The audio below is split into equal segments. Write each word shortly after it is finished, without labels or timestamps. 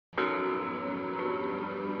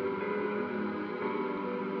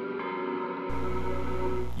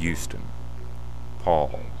Houston.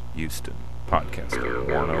 Paul Houston, Podcasting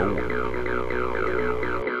 101.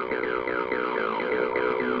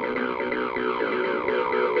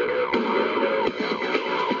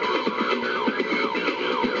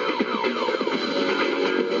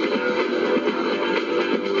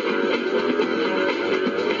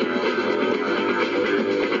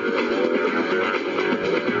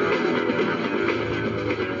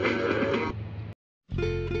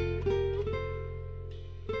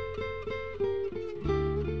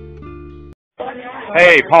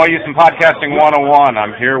 Hey, Paul Houston, Podcasting 101.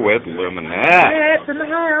 I'm here with Lemonette.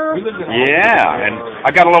 Yeah, and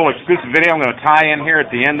I got a little exclusive video I'm going to tie in here at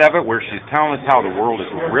the end of it where she's telling us how the world is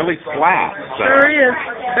really flat. So sure is.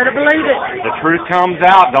 Better believe it. The truth comes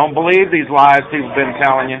out. Don't believe these lies people have been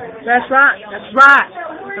telling you. That's right. That's right.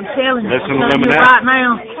 I'm telling you. Listen to Lemonette right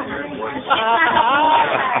now.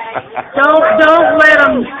 Don't let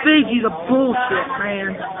them feed you the bullshit,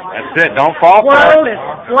 man. That's it. Don't fall for it. The world is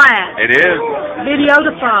flat. It is. Video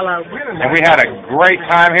to follow. And we had a great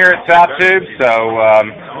time here at South Tube, so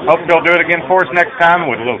hope they'll do it again for us next time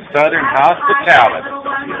with a little Southern hospitality.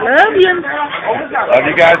 Love you. Love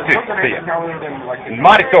you guys too. See ya.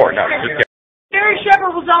 Mighty Thor. No, just kidding. Mary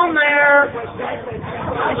Shepherd was on there,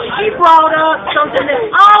 and she brought up something that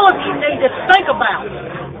all of you need to think about.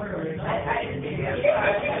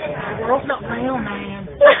 The world's not real, man.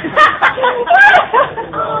 So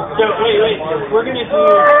wait, we're gonna do.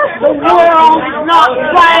 The world is not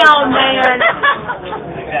round, man.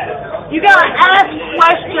 You gotta ask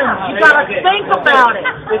questions. You gotta think about it.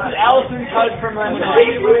 This is Allison's HUD from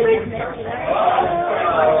Lemonette.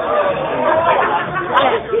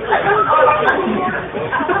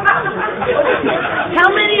 How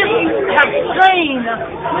many of you have seen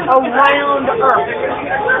a round Earth?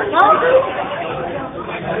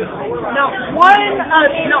 Not one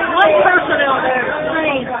person out there has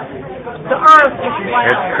seen the Earth is round.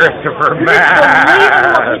 It's Christopher You just believe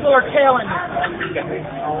what Matt. people are telling you.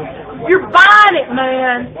 You're buying it,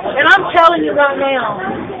 man, and I'm telling you right now.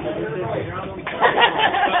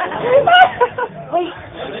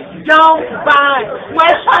 Don't buy it.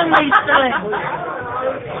 Question these things.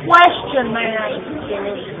 Question, man.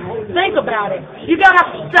 Think about it. You gotta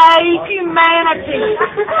save humanity.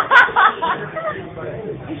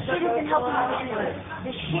 This shit isn't helping humanity.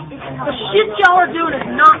 This shit isn't helping The shit y'all are doing is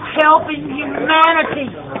not helping humanity.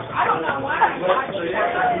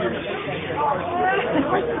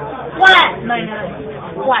 Flat, man.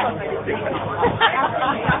 Flat.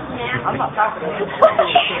 I'm not talking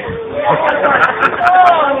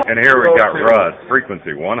And here we got Russ,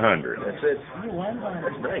 frequency 100. That's it.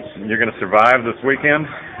 That's nice. You're going to survive this weekend?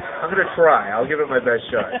 I'm gonna try. I'll give it my best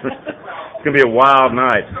shot. It's going to be a wild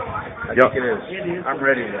night. I think it is. I'm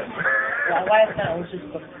ready to. Last night was just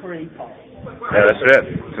the pre-party. Yeah, that's it.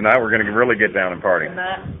 Tonight we're going to really get down and party.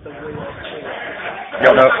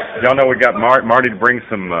 Y'all know we got Marty to bring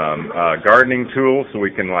some gardening tools so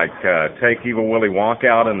we can take Evil Willy Wonka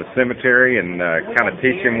out in the cemetery and kind of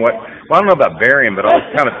teach him what. Well, I don't know about burying, but I was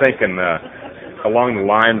kind of thinking along the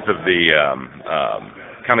lines of the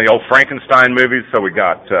kind of the old Frankenstein movies. So we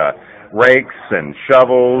got rakes and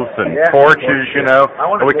shovels and torches, you know.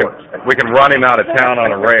 We can run him out of town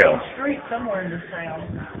on a rail. Street somewhere in this town.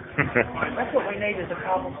 That's what we need is a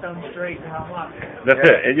cobblestone street. That's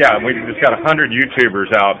it. Yeah, we just got 100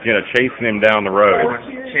 YouTubers out, chasing him down the road.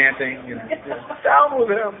 Chanting. Down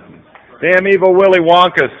with him. Damn Evil Willy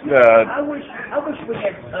Wonka. I wish we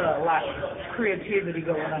had creativity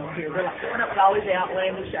going on here. They're coming up with all these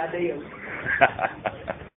outlandish ideas.